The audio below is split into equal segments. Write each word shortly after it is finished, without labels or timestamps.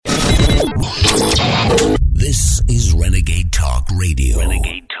Talk Radio.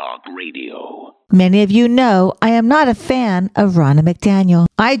 Renegade Talk Radio. Many of you know I am not a fan of Ronna McDaniel.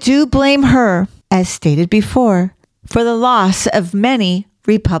 I do blame her, as stated before, for the loss of many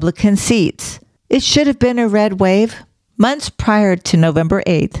Republican seats. It should have been a red wave months prior to November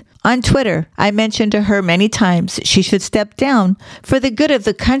 8th. On Twitter, I mentioned to her many times she should step down for the good of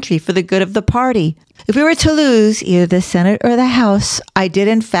the country, for the good of the party. If we were to lose either the Senate or the House, I did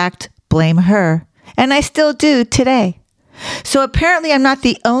in fact blame her. And I still do today. So apparently I'm not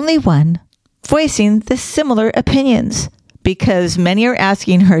the only one voicing the similar opinions, because many are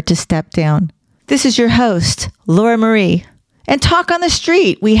asking her to step down. This is your host, Laura Marie. And Talk on the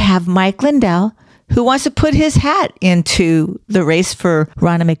Street, we have Mike Lindell, who wants to put his hat into the race for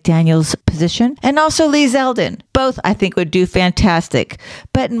Ronna McDaniel's position, and also Lee Zeldin. Both, I think, would do fantastic.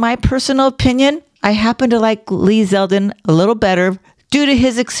 But in my personal opinion, I happen to like Lee Zeldin a little better due to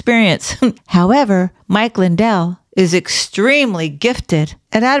his experience. However, Mike Lindell is extremely gifted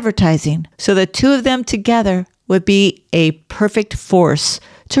at advertising. So the two of them together would be a perfect force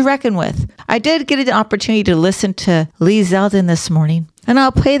to reckon with. I did get an opportunity to listen to Lee Zeldin this morning, and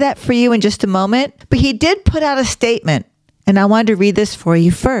I'll play that for you in just a moment. But he did put out a statement, and I wanted to read this for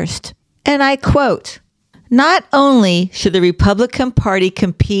you first. And I quote, "Not only should the Republican Party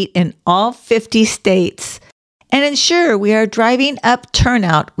compete in all 50 states and ensure we are driving up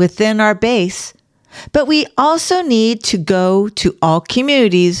turnout within our base, but we also need to go to all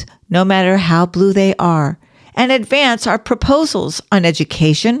communities, no matter how blue they are, and advance our proposals on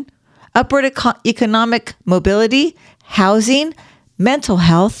education, upward economic mobility, housing, mental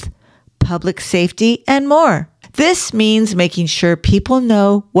health, public safety, and more. This means making sure people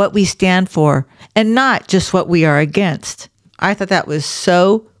know what we stand for and not just what we are against." I thought that was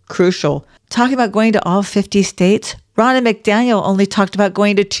so crucial. Talking about going to all 50 states, Ronna McDaniel only talked about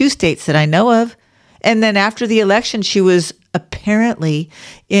going to 2 states that I know of. And then after the election, she was apparently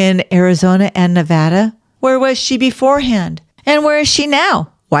in Arizona and Nevada. Where was she beforehand? And where is she now?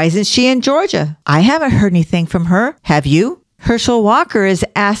 Why isn't she in Georgia? I haven't heard anything from her. Have you? Herschel Walker is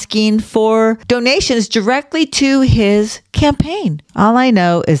asking for donations directly to his campaign. All I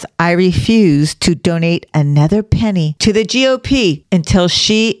know is I refuse to donate another penny to the GOP until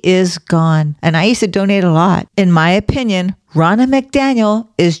she is gone. And I used to donate a lot. In my opinion, Ronna McDaniel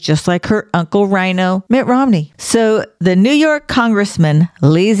is just like her Uncle Rhino, Mitt Romney. So the New York Congressman,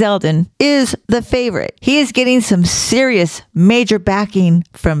 Lee Zeldin, is the favorite. He is getting some serious major backing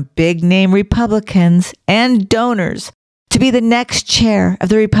from big name Republicans and donors to be the next chair of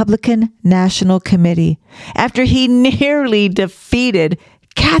the Republican National Committee after he nearly defeated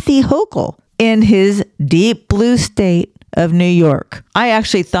Kathy Hochul in his deep blue state of New York. I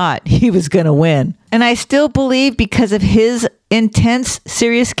actually thought he was going to win. And I still believe because of his intense,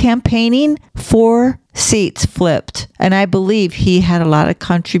 serious campaigning, 4 seats flipped. And I believe he had a lot of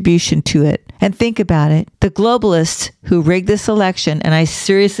contribution to it. And think about it. The globalists who rigged this election, and I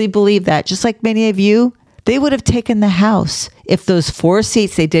seriously believe that, just like many of you, they would have taken the House if those 4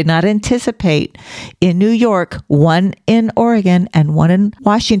 seats they did not anticipate in New York, 1 in Oregon and 1 in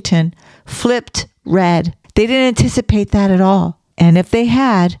Washington, flipped red. They didn't anticipate that at all. And if they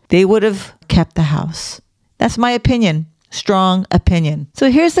had, they would have kept the House. That's my opinion. Strong opinion. So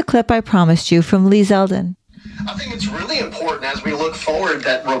here's the clip I promised you from Lee Zeldin. I think it's really important as we look forward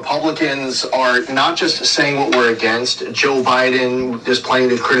that Republicans are not just saying what we're against. Joe Biden, there's plenty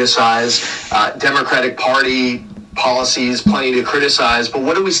to criticize. Democratic Party policies, plenty to criticize. But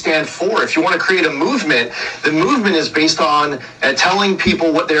what do we stand for? If you want to create a movement, the movement is based on telling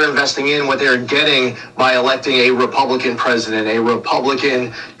people what they're investing in, what they're getting by electing a Republican president, a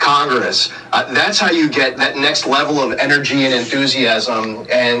Republican Congress. That's how you get that next level of energy and enthusiasm.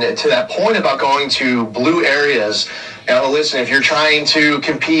 And to that point about going to blue areas, now, listen, if you're trying to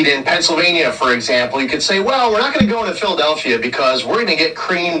compete in Pennsylvania, for example, you could say, well, we're not going to go into Philadelphia because we're going to get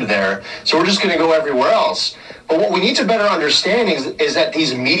creamed there. So we're just going to go everywhere else. But what we need to better understand is that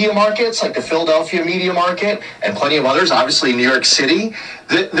these media markets, like the Philadelphia media market and plenty of others, obviously New York City,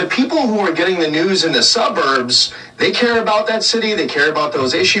 the people who are getting the news in the suburbs, they care about that city. They care about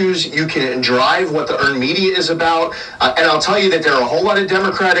those issues. You can drive what the earned media is about. And I'll tell you that there are a whole lot of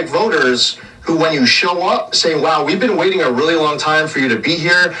Democratic voters who, when you show up, say, wow, we've been waiting a really long time for you to be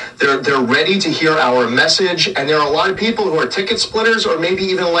here. They're ready to hear our message. And there are a lot of people who are ticket splitters or maybe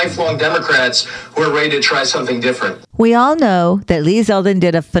even lifelong Democrats who are ready to try something different. We all know that Lee Zeldin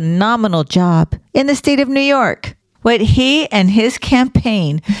did a phenomenal job in the state of New York. What he and his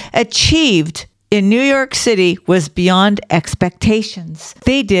campaign achieved in New York City was beyond expectations.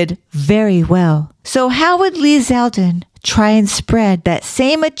 They did very well. So how would Lee Zeldin try and spread that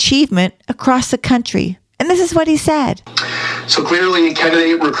same achievement across the country? And this is what he said. So clearly,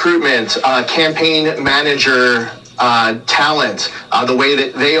 candidate recruitment, campaign manager talent, the way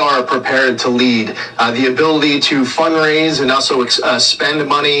that they are prepared to lead, the ability to fundraise and also spend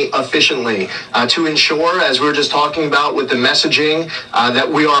money efficiently to ensure, as we were just talking about with the messaging, that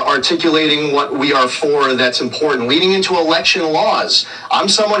we are articulating what we are for that's important. Leading into election laws, I'm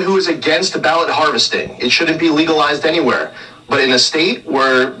someone who is against ballot harvesting. It shouldn't be legalized anywhere. But in a state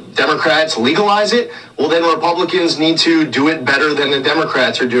where Democrats legalize it, well, then Republicans need to do it better than the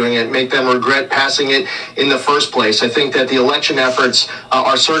Democrats are doing it, make them regret passing it in the first place. I think that the election efforts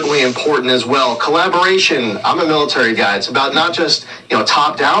are certainly important as well. Collaboration, I'm a military guy. It's about not just,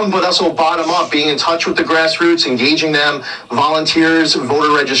 top down, but also bottom up, being in touch with the grassroots, engaging them, volunteers,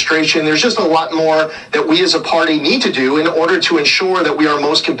 voter registration. There's just a lot more that we as a party need to do in order to ensure that we are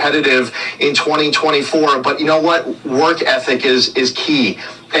most competitive in 2024. But you know what? Work ethic is key.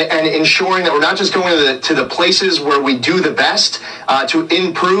 And ensuring that we're not just going to the places where we do the best to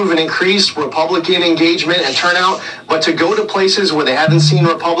improve and increase Republican engagement and turnout, but to go to places where they haven't seen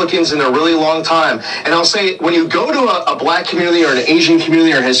Republicans in a really long time. And I'll say, when you go to a black community or an Asian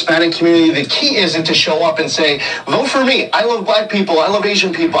community or a Hispanic community, the key isn't to show up and say, vote for me. I love black people. I love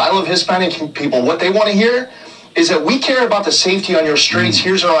Asian people. I love Hispanic people. What they want to hear is that we care about the safety on your streets.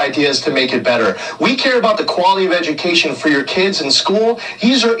 Here's our ideas to make it better. We care about the quality of education for your kids in school.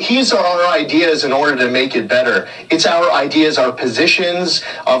 These are our ideas in order to make it better. It's our ideas, our positions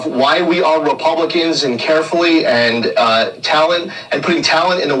of why we are Republicans, and carefully and talent, and putting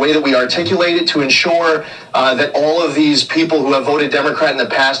talent in the way that we articulate it to ensure that all of these people who have voted Democrat in the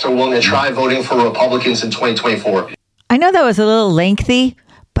past are willing to try voting for Republicans in 2024. I know that was a little lengthy,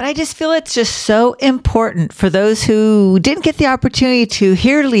 but I just feel it's just so important for those who didn't get the opportunity to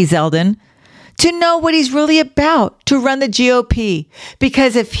hear Lee Zeldin to know what he's really about, to run the GOP.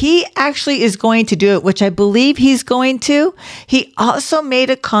 Because if he actually is going to do it, which I believe he's going to, he also made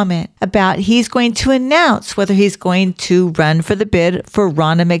a comment about he's going to announce whether he's going to run for the bid for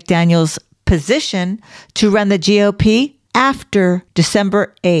Ronna McDaniel's position to run the GOP after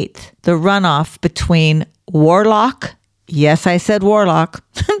December 8th, the runoff between Warlock. Yes, I said Warlock.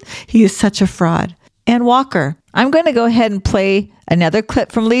 He is such a fraud. And Walker. I'm going to go ahead and play another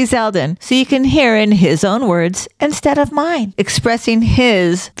clip from Lee Zeldin so you can hear in his own words instead of mine, expressing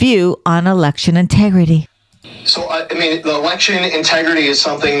his view on election integrity. So, the election integrity is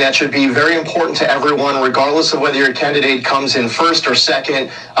something that should be very important to everyone, regardless of whether your candidate comes in first or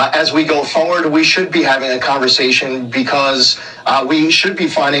second. As we go forward, we should be having a conversation because we should be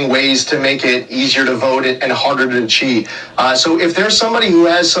finding ways to make it easier to vote and harder to cheat. So if there's somebody who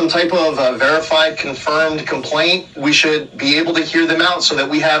has some type of verified, confirmed complaint, we should be able to hear them out so that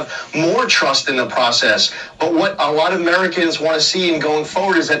we have more trust in the process. But what a lot of Americans want to see in going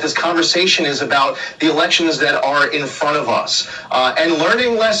forward is that this conversation is about the elections that are in front of us, and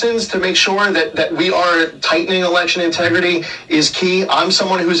learning lessons to make sure that we are tightening election integrity is key. I'm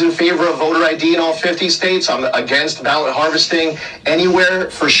someone who's in favor of voter ID in all 50 states. I'm against ballot harvesting anywhere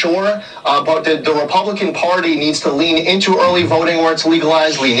for sure, but the Republican Party needs to lean into early voting where it's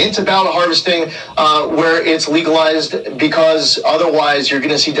legalized, lean into ballot harvesting where it's legalized, because otherwise you're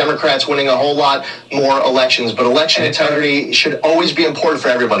going to see Democrats winning a whole lot more elections. But election integrity should always be important for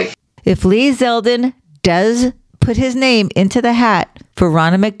everybody. If Lee Zeldin does put his name into the hat for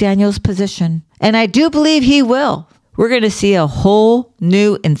Ronna McDaniel's position, and I do believe he will, we're going to see a whole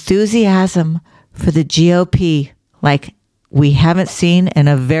new enthusiasm for the GOP like we haven't seen in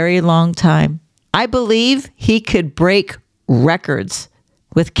a very long time. I believe he could break records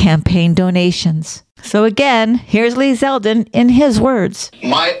with campaign donations. So again, here's Lee Zeldin in his words.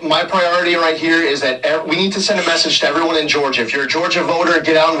 My priority right here is that we need to send a message to everyone in Georgia. If you're a Georgia voter,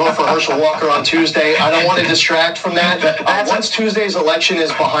 get out and vote for Herschel Walker on Tuesday. I don't want to distract from that. Once Tuesday's election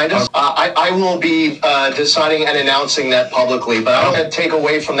is behind us, I will be deciding and announcing that publicly. But I don't want to take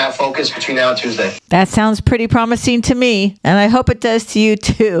away from that focus between now and Tuesday. That sounds pretty promising to me, and I hope it does to you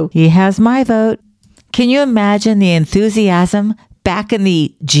too. He has my vote. Can you imagine the enthusiasm back in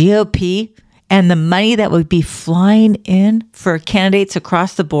the GOP? And the money that would be flying in for candidates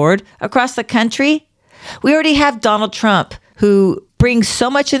across the board, across the country. We already have Donald Trump, who brings so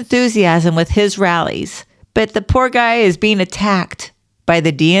much enthusiasm with his rallies. But the poor guy is being attacked by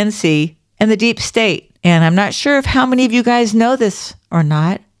the DNC and the deep state. And I'm not sure if how many of you guys know this or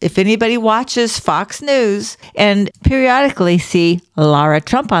not. If anybody watches Fox News and periodically see Lara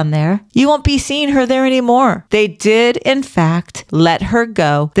Trump on there, you won't be seeing her there anymore. They did, in fact, let her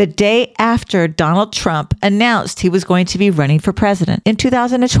go the day after Donald Trump announced he was going to be running for president in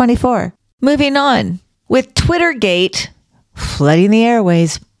 2024. Moving on, with Twittergate flooding the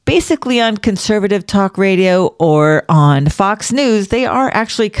airways, basically on conservative talk radio or on Fox News, they are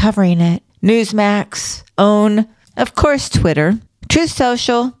actually covering it. Newsmax, OWN, of course, Twitter, Truth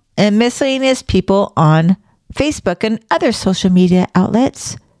Social, and miscellaneous people on Facebook and other social media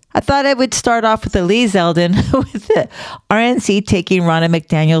outlets. I thought I would start off with the Lee Zeldin with the RNC taking Ronna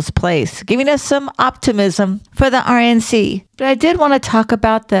McDaniel's place, giving us some optimism for the RNC. But I did want to talk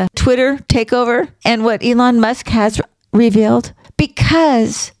about the Twitter takeover and what Elon Musk has revealed,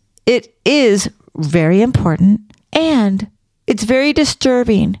 because it is very important and it's very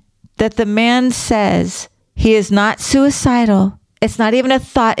disturbing that the man says he is not suicidal. It's not even a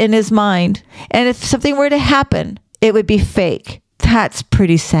thought in his mind. And if something were to happen, it would be fake. That's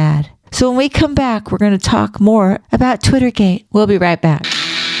pretty sad. So when we come back, we're going to talk more about Twittergate. We'll be right back.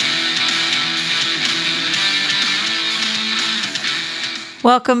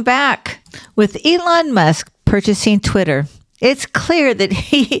 Welcome back. With Elon Musk purchasing Twitter, it's clear that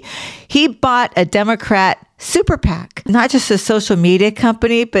he bought a Democrat super PAC, not just a social media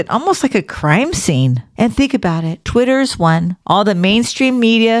company, but almost like a crime scene. And think about it. Twitter's one. All the mainstream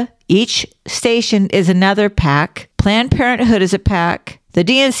media, each station is another PAC. Planned Parenthood is a PAC. The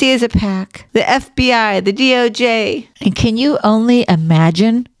DNC is a PAC. The FBI, the DOJ. And can you only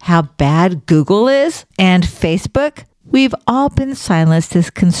imagine how bad Google is and Facebook? We've all been silenced as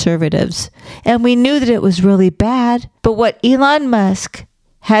conservatives, and we knew that it was really bad. But what Elon Musk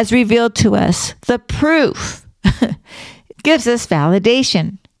has revealed to us, the proof, gives us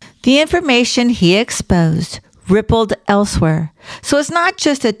validation. The information he exposed rippled elsewhere. So it's not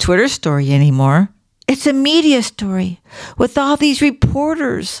just a Twitter story anymore. It's a media story with all these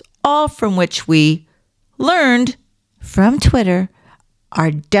reporters, all from which we learned from Twitter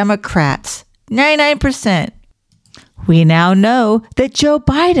are Democrats, 99%. We now know that Joe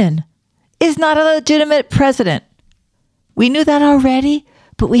Biden is not a legitimate president. We knew that already,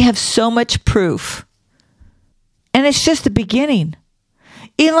 but we have so much proof. And it's just the beginning.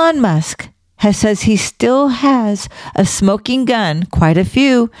 Elon Musk says he still has a smoking gun, quite a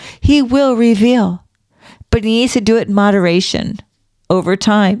few, he will reveal. But he needs to do it in moderation, over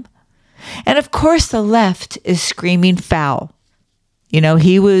time. And of course, the left is screaming foul. You know,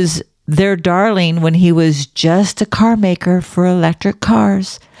 he was their darling when he was just a car maker for electric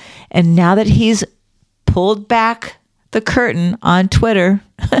cars. And now that he's pulled back the curtain on Twitter,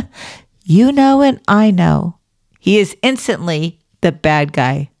 you know and I know, he is instantly the bad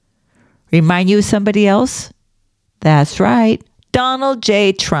guy. Remind you of somebody else? That's right, Donald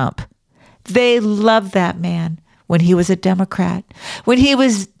J. Trump. They loved that man when he was a Democrat, when he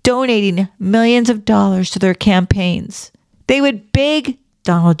was donating millions of dollars to their campaigns. They would beg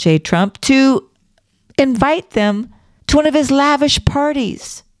Donald J. Trump to invite them to one of his lavish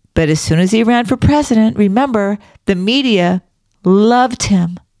parties. But as soon as he ran for president, remember, the media loved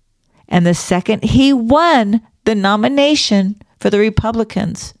him. And the second he won the nomination for the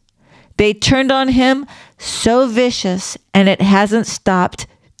Republicans, they turned on him so vicious, and it hasn't stopped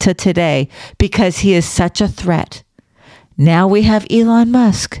to today because he is such a threat. Now we have Elon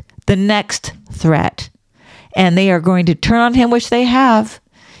Musk, the next threat. And they are going to turn on him, which they have,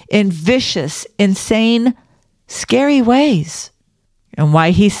 in vicious, insane, scary ways. And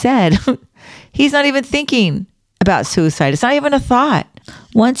why he said he's not even thinking about suicide. It's not even a thought.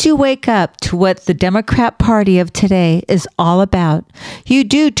 Once you wake up to what the Democrat Party of today is all about, you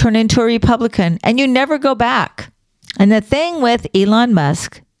do turn into a Republican and you never go back. And the thing with Elon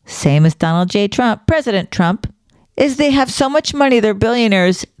Musk, same as Donald J. Trump, President Trump, is they have so much money, they're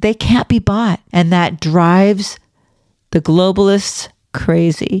billionaires, they can't be bought. And that drives the globalists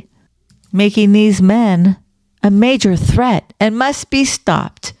crazy, making these men a major threat and must be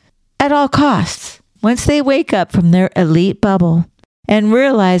stopped at all costs. Once they wake up from their elite bubble and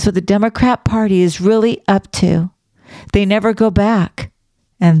realize what the Democrat Party is really up to, they never go back.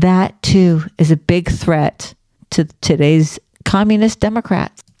 And that, too, is a big threat to today's communist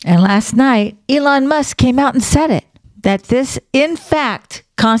Democrats. And last night, Elon Musk came out and said it, that this, in fact,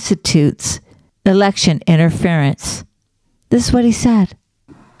 constitutes election interference. This is what he said.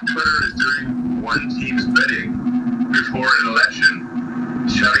 Twitter is doing one team's bidding before an election,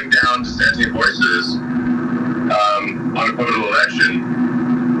 shutting down dissenting voices on a pivotal election.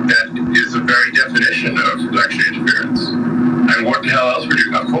 That is the very definition of election interference. And what the hell else would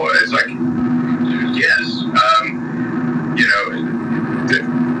you come for? It's like, yes,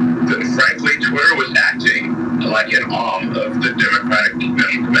 frankly, Twitter was acting like an arm of the Democratic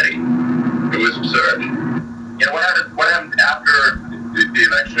National Committee. It was absurd. You know, what happened after the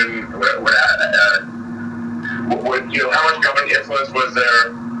election? How much government influence was there?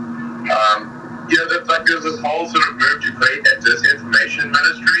 There's this whole sort of move to create a disinformation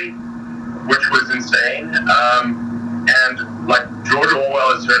ministry theory, which was insane. And like George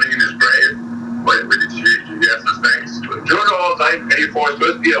Orwell is turning in his grave. Wait, did you guess those things? George Orwell's 1984 is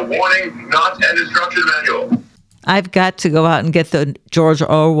supposed to be a warning, not an instruction manual. I've got to go out and get the George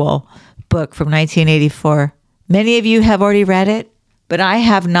Orwell book from 1984. Many of you have already read it, but I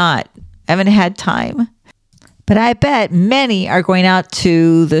have not. I haven't had time. But I bet many are going out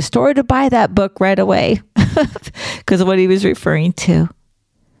to the store to buy that book right away because of what he was referring to.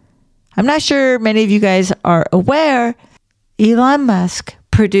 I'm not sure many of you guys are aware, Elon Musk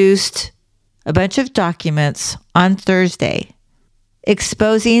produced a bunch of documents on Thursday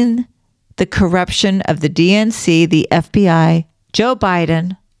exposing the corruption of the DNC, the FBI, Joe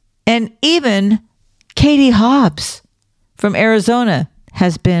Biden, and even Katie Hobbs from Arizona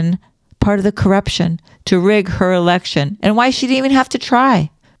has been part of the corruption to rig her election, and why she didn't even have to try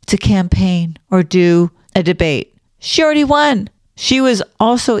to campaign or do a debate. She already won. She was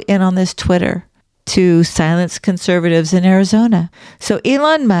also in on this Twitter to silence conservatives in Arizona. So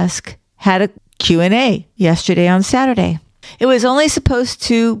Elon Musk had a Q&A yesterday on Saturday. It was only supposed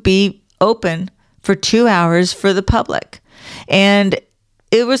to be open for 2 hours for the public. And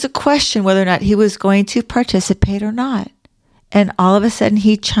it was a question whether or not he was going to participate or not. And all of a sudden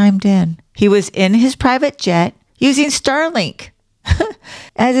he chimed in. He was in his private jet using Starlink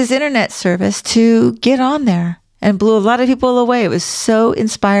as his internet service to get on there and blew a lot of people away. It was so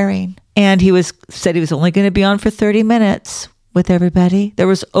inspiring. And he said he was only going to be on for 30 minutes with everybody.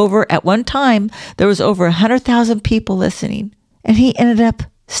 At one time, there was over 100,000 people listening. And he ended up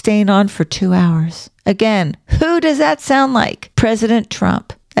staying on for 2 hours. Again, who does that sound like? President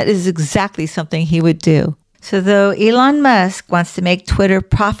Trump. That is exactly something he would do. So though Elon Musk wants to make Twitter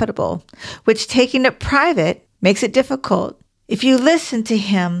profitable, which taking it private makes it difficult, if you listen to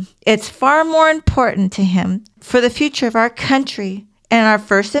him, it's far more important to him for the future of our country and our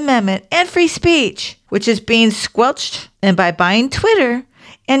First Amendment and free speech, which is being squelched. And by buying Twitter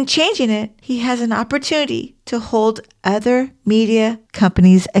and changing it, he has an opportunity to hold other media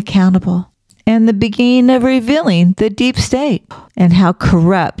companies accountable. And the beginning of revealing the deep state and how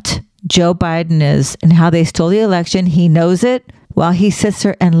corrupt Joe Biden is and how they stole the election. He knows it while he sits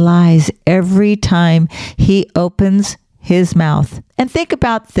there and lies every time he opens his mouth. And think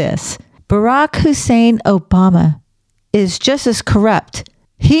about this. Barack Hussein Obama is just as corrupt.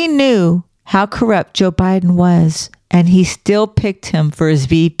 He knew how corrupt Joe Biden was, and he still picked him for his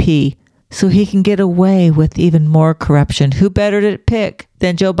VP so he can get away with even more corruption. Who better to pick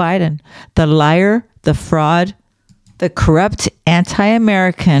than Joe Biden? The liar, the fraud, the corrupt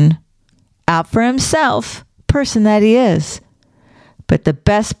anti-American, out for himself person that he is. But the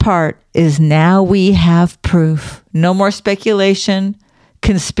best part is now we have proof. No more speculation,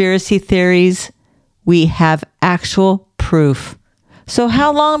 conspiracy theories. We have actual proof. So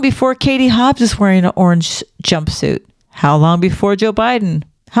how long before Katie Hobbs is wearing an orange jumpsuit? How long before Joe Biden?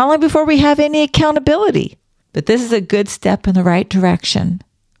 How long before we have any accountability? But this is a good step in the right direction.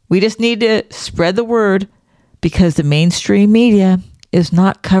 We just need to spread the word because the mainstream media is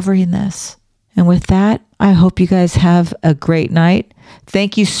not covering this. And with that, I hope you guys have a great night.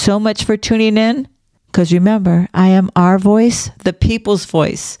 Thank you so much for tuning in. Because remember, I am our voice, the people's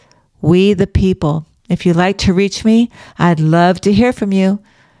voice. We the people. If you'd like to reach me, I'd love to hear from you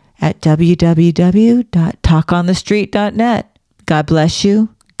at www.talkonthestreet.net. God bless you.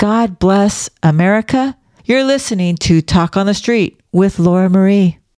 God bless America. You're listening to Talk on the Street with Laura Marie.